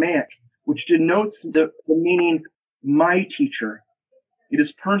Aramaic, which denotes the meaning my teacher. It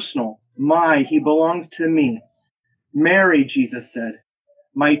is personal. He belongs to me. Mary, Jesus said.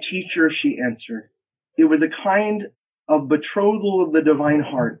 My teacher, she answered. It was a kind of betrothal of the divine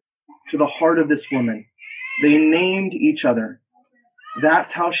heart to the heart of this woman. They named each other.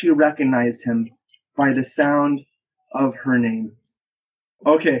 That's how she recognized him, by the sound of her name.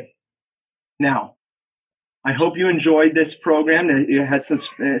 Okay, now, I hope you enjoyed this program. It has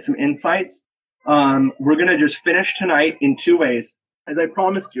some insights. We're going to just finish tonight in two ways, as I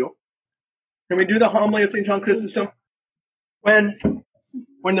promised you. Can we do the homily of St. John Chrysostom? When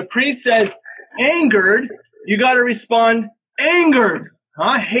the priest says, angered, you got to respond, angered.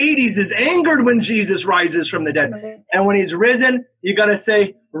 Hades is angered when Jesus rises from the dead. And when he's risen, you got to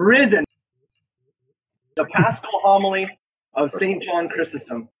say, risen. The Paschal homily of St. John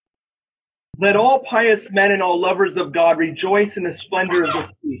Chrysostom. Let all pious men and all lovers of God rejoice in the splendor of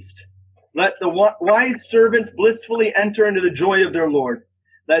this feast. Let the wise servants blissfully enter into the joy of their Lord.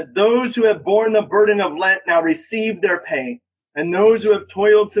 Let those who have borne the burden of Lent now receive their pay. And those who have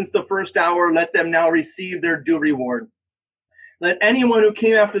toiled since the first hour, let them now receive their due reward. Let anyone who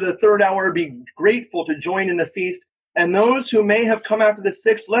came after the third hour be grateful to join in the feast. And those who may have come after the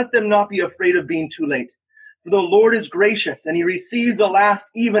sixth, let them not be afraid of being too late. For the Lord is gracious, and he receives the last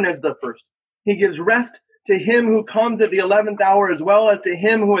even as the first. He gives rest to him who comes at the 11th hour, as well as to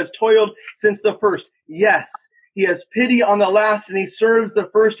him who has toiled since the first. Yes, he has pity on the last, and he serves the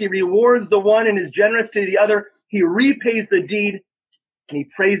first. He rewards the one and is generous to the other. He repays the deed, and he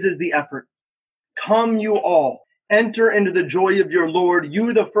praises the effort. Come, you all. Enter into the joy of your Lord.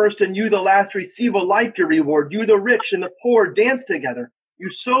 You, the first, and you, the last, receive alike your reward. You, the rich and the poor, dance together. You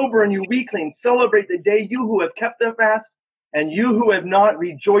sober and you weakling, celebrate the day. You who have kept the fast, and you who have not,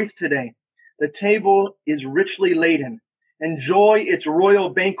 rejoice today. The table is richly laden. Enjoy its royal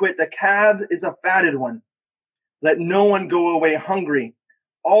banquet. The calf is a fatted one. Let no one go away hungry.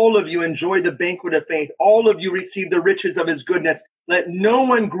 All of you enjoy the banquet of faith. All of you receive the riches of his goodness. Let no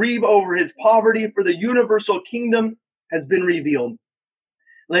one grieve over his poverty, for the universal kingdom has been revealed.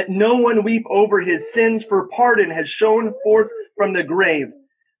 Let no one weep over his sins, for pardon has shone forth from the grave.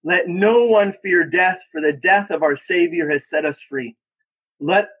 Let no one fear death, for the death of our Savior has set us free.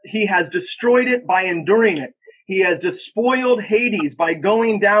 He has destroyed it by enduring it. He has despoiled Hades by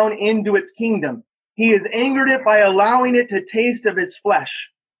going down into its kingdom. He has angered it by allowing it to taste of his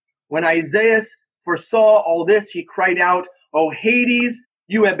flesh. When Isaiah foresaw all this, he cried out, O Hades,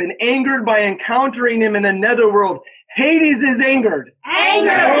 you have been angered by encountering him in the netherworld. Hades is angered.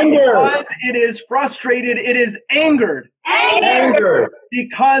 Angered. Because it is frustrated, it is angered. Angered.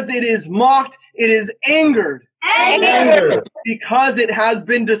 Because it is mocked, it is angered. Anger. Because it has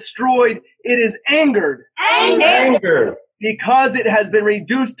been destroyed, it is angered. Anger. Because it has been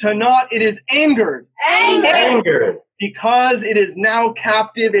reduced to naught, it is angered. Anger. Because it is now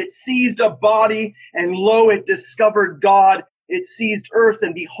captive, it seized a body, and lo, it discovered God. It seized earth,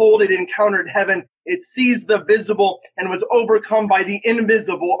 and behold, it encountered heaven. It seized the visible and was overcome by the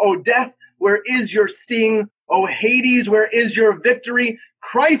invisible. O death, where is your sting? O Hades, where is your victory?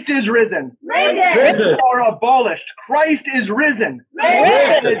 Christ is risen. Risen. You are abolished. Christ is risen.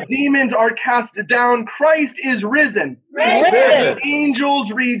 Risen. The demons are cast down. Christ is risen. Risen. The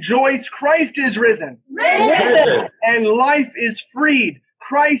angels rejoice. Christ is risen. Risen. And life is freed.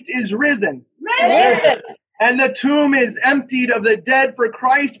 Christ is risen. Risen. And the tomb is emptied of the dead, for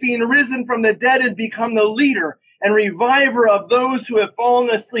Christ, being risen from the dead, has become the leader and reviver of those who have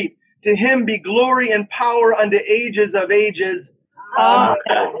fallen asleep. To him be glory and power unto ages of ages.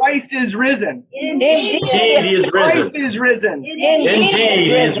 Christ is risen. Indeed he is Christ risen. is risen. Indeed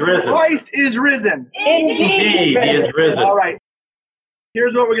he is risen. Christ is risen. Indeed he is risen. All right.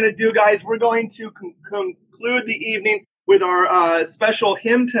 Here's what we're going to do, guys. We're going to conclude the evening with our special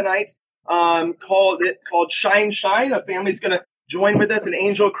hymn tonight called Shine, Shine. A family's going to join with us. An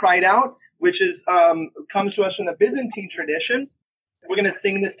angel cried out, which is comes to us from the Byzantine tradition. We're going to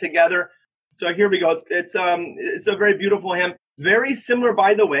sing this together. So here we go. It's a very beautiful hymn. Very similar,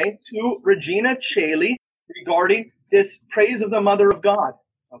 by the way, to Regina Caeli regarding this praise of the Mother of God.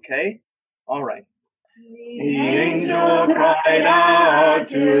 Okay? All right. The angel cried out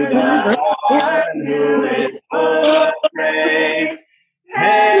to the one who is full of grace.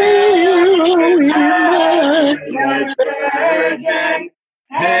 Hail, Virgin.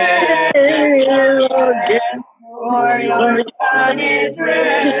 Hail, Virgin. For your Son is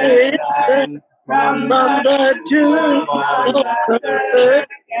risen from the tomb on the third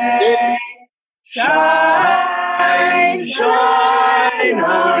day. Shine, shine,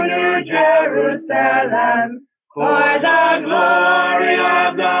 O New Jerusalem, for the glory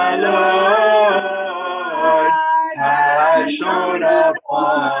of the Lord has shone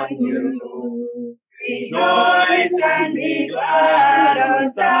upon you. Rejoice and be glad, O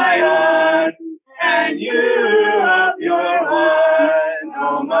Zion, and you of your one,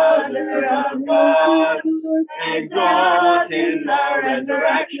 O Mother of God, exalt in the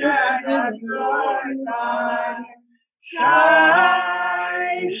resurrection of your Son.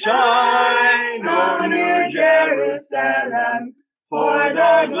 Shine, shine, O New Jerusalem, for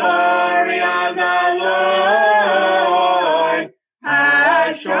the glory of the Lord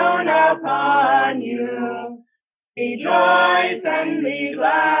has shone upon you. Rejoice and be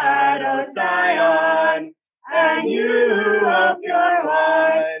glad, O Zion, and you of your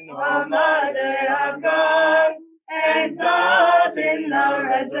one, O Mother of God, exalt in the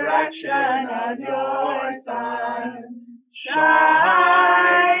resurrection of your Son.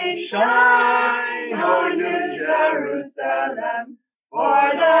 Shine, shine, O New Jerusalem,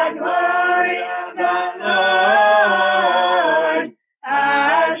 for the glory of the Lord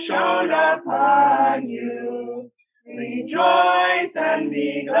has shone upon you. Rejoice and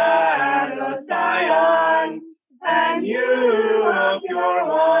be glad, O Zion, and you of your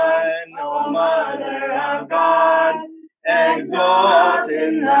one, O Mother of God, exalt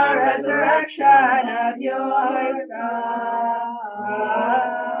in the resurrection of your Son.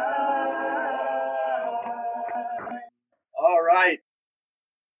 All right.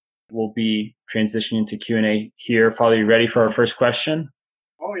 We'll be transitioning to Q&A here. Father, you ready for our first question?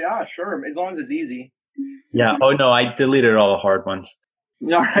 Oh, yeah, sure. As long as it's easy. Yeah. Oh, no, I deleted all the hard ones.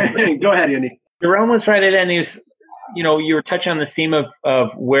 All right. Go ahead, Andy. Jerome was right at end. You were touching on the theme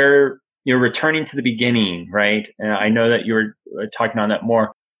of where you're returning to the beginning, right? And I know that you were talking on that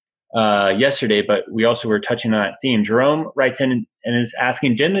more yesterday, but we also were touching on that theme. Jerome writes in and is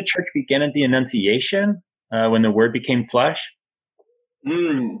asking, didn't the church begin at the Annunciation when the Word became flesh?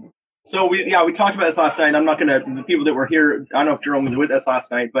 So we talked about this last night. I'm not going to, the people that were here, I don't know if Jerome was with us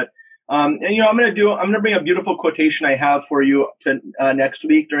last night, but I'm going to bring a beautiful quotation I have for you to next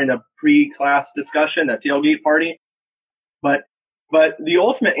week during the pre-class discussion, that tailgate party. But the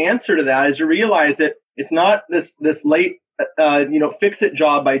ultimate answer to that is to realize that it's not this late, fix-it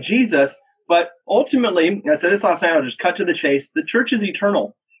job by Jesus, but ultimately, I said this last night, I'll just cut to the chase, the church is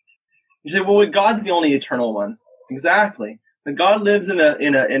eternal. You say, well, God's the only eternal one. Exactly. But God lives in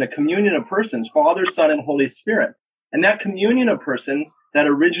a communion of persons, Father, Son, and Holy Spirit. And that communion of persons, that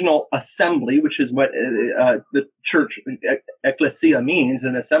original assembly, which is what the church, ecclesia, means,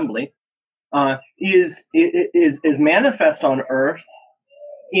 an assembly, is manifest on earth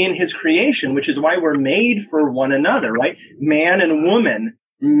in his creation, which is why we're made for one another, right? Man and woman,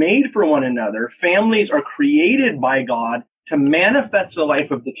 made for one another. Families are created by God to manifest the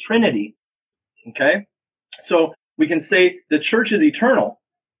life of the Trinity. Okay? So we can say the church is eternal,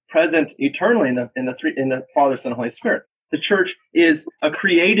 present eternally in the Father, Son, and Holy Spirit. The church is a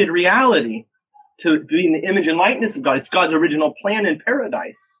created reality to be in the image and likeness of God. It's God's original plan in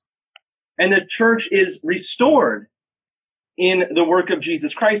paradise. And the church is restored in the work of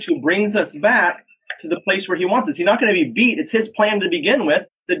Jesus Christ, who brings us back to the place where he wants us. He's not going to be beat. It's his plan to begin with.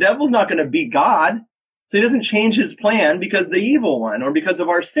 The devil's not going to beat God. So he doesn't change his plan because of the evil one or because of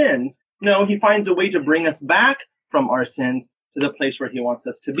our sins. No, he finds a way to bring us back from our sins to the place where he wants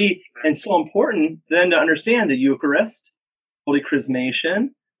us to be. And so important then to understand the Eucharist, Holy Chrismation,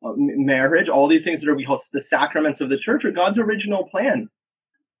 marriage, all these things that are we call the sacraments of the church are God's original plan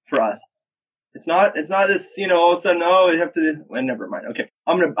for us. It's not this, all of a sudden, you have to, well, never mind. Okay.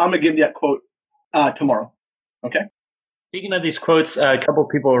 I'm going to give you that quote tomorrow. Okay. Speaking of these quotes, a couple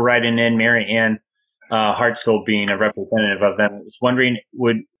people are writing in, Mary Ann Hartzell being a representative of them. I was wondering,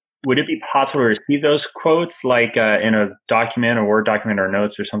 would it be possible to receive those quotes like in a document or Word document or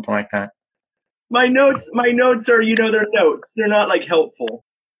notes or something like that? My notes are, they're notes. They're not like helpful.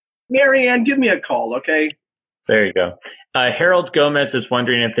 Mary Ann, give me a call, okay? There you go. Harold Gomez is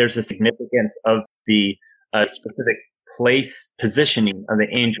wondering if there's a significance of the specific place positioning of the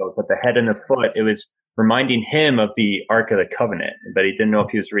angels at the head and the foot. It was reminding him of the Ark of the Covenant, but he didn't know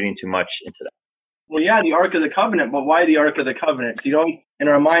if he was reading too much into that. Well, yeah, the Ark of the Covenant, but why the Ark of the Covenant? So always in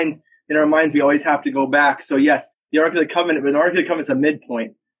our minds, we always have to go back. So yes, the Ark of the Covenant, but the Ark of the Covenant is a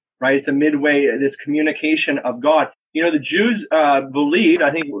midpoint, right? It's a midway, this communication of God. The Jews believed,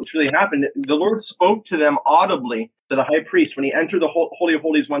 I think what's really happened, that the Lord spoke to them audibly, to the high priest, when he entered the Holy of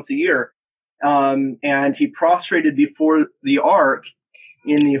Holies once a year, and he prostrated before the Ark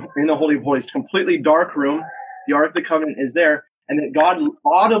in the Holy of Holies, completely dark room. The Ark of the Covenant is there, and that God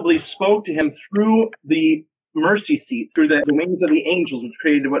audibly spoke to him through the mercy seat, through the wings of the angels, which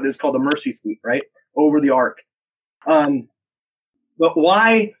created what is called the mercy seat, right, over the Ark. But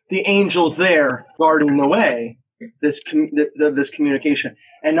why the angels there guarding the way? This communication.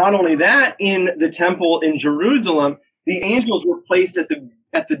 And not only that, in the temple in Jerusalem, the angels were placed at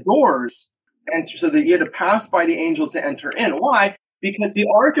the doors, and so that you had to pass by the angels to enter in. Why? Because the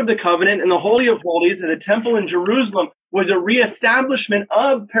Ark of the Covenant and the Holy of Holies and the temple in Jerusalem was a reestablishment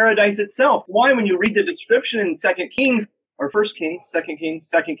of paradise itself. Why? When you read the description in 2 Kings, or 1 Kings, 2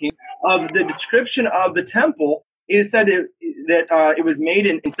 Kings, of the description of the temple, it is said that it was made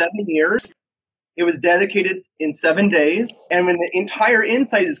in 7 years. It was dedicated in 7 days. And when the entire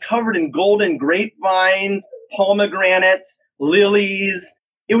inside is covered in golden grapevines, pomegranates, lilies,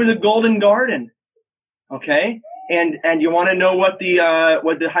 it was a golden garden. Okay? And you want to know what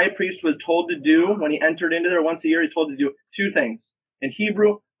the high priest was told to do when he entered into there once a year? He's told to do 2 things. In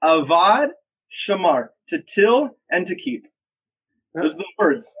Hebrew, avad, shamar, to till and to keep. Those are the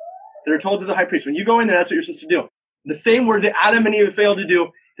words that are told to the high priest. When you go in there, that's what you're supposed to do. The same words that Adam and Eve failed to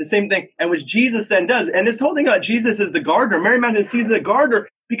do, the same thing, and which Jesus then does. And this whole thing about Jesus as the gardener, Mary Magdalene sees the gardener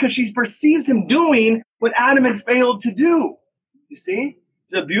because she perceives him doing what Adam had failed to do. You see?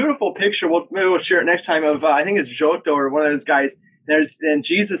 It's a beautiful picture. Maybe we'll share it next time of, I think it's Giotto or one of those guys. And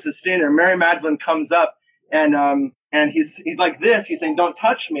Jesus is standing there. Mary Magdalene comes up and he's like this. He's saying, "Don't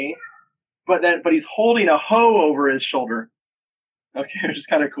touch me." But he's holding a hoe over his shoulder. Okay, which is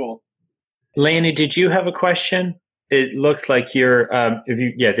kind of cool. Laney, did you have a question? It looks like you're, there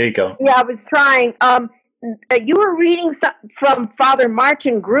you go. Yeah, I was trying. You were reading from Father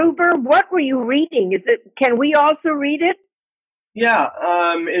Martin Gruber. What were you reading? Can we also read it? Yeah,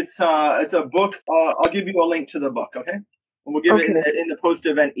 it's a book. I'll give you a link to the book, okay? And we'll give it in the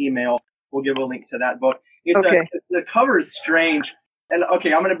post-event email. We'll give a link to that book. The cover is strange. And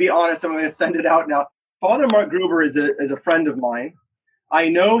okay, I'm going to be honest. I'm going to send it out now. Father Mark Gruber is a friend of mine. I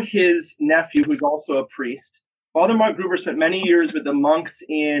know his nephew, who's also a priest. Father Mark Gruber spent many years with the monks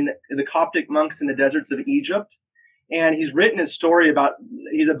the Coptic monks in the deserts of Egypt. And he's written a story about,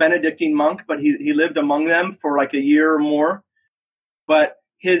 he's a Benedictine monk, but he lived among them for like a year or more. But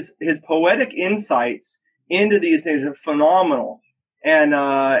his poetic insights into these things are phenomenal and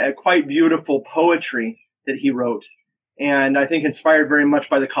quite beautiful poetry that he wrote. And I think inspired very much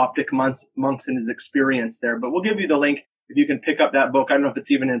by the Coptic monks and his experience there. But we'll give you the link if you can pick up that book. I don't know if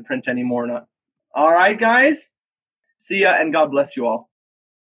it's even in print anymore or not. All right, guys. See ya, and God bless you all.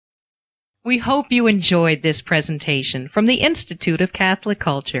 We hope you enjoyed this presentation from the Institute of Catholic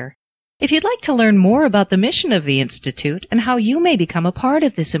Culture. If you'd like to learn more about the mission of the Institute and how you may become a part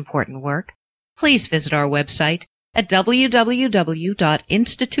of this important work, please visit our website at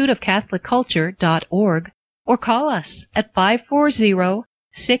www.instituteofcatholicculture.org or call us at 540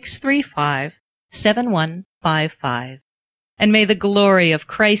 888-635-7155. And may the glory of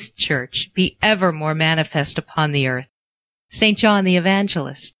Christ Church be ever more manifest upon the earth. St. John the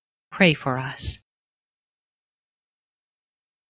Evangelist, pray for us.